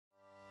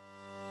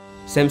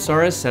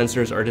Samsara's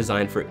sensors are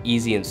designed for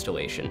easy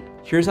installation.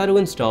 Here's how to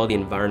install the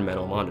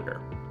environmental monitor.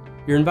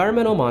 Your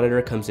environmental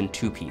monitor comes in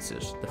two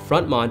pieces, the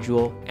front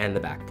module and the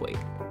back plate.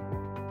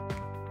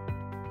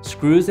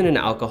 Screws and an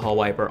alcohol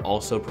wipe are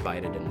also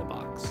provided in the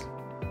box.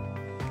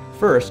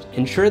 First,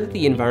 ensure that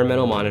the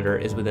environmental monitor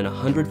is within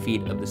 100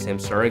 feet of the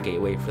Samsara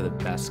gateway for the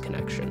best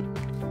connection.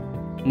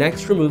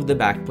 Next, remove the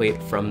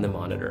backplate from the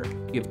monitor.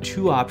 You have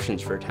two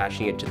options for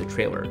attaching it to the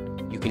trailer.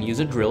 You can use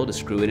a drill to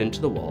screw it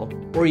into the wall,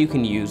 or you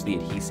can use the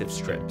adhesive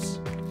strips.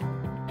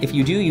 If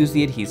you do use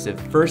the adhesive,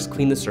 first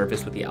clean the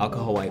surface with the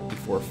alcohol wipe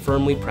before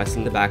firmly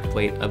pressing the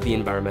backplate of the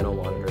environmental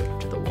monitor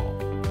to the wall.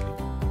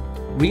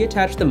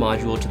 Reattach the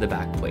module to the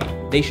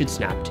backplate. They should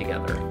snap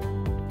together.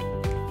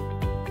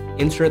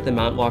 Insert the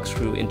mount lock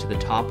screw into the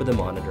top of the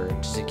monitor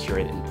to secure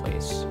it in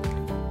place.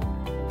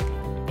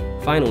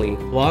 Finally,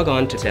 log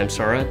on to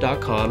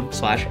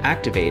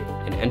samsara.com/activate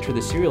and enter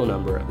the serial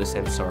number of the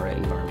Samsara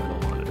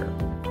environmental monitor.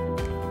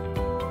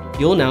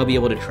 You'll now be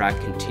able to track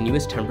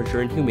continuous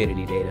temperature and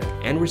humidity data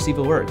and receive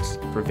alerts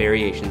for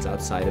variations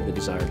outside of the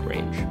desired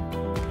range.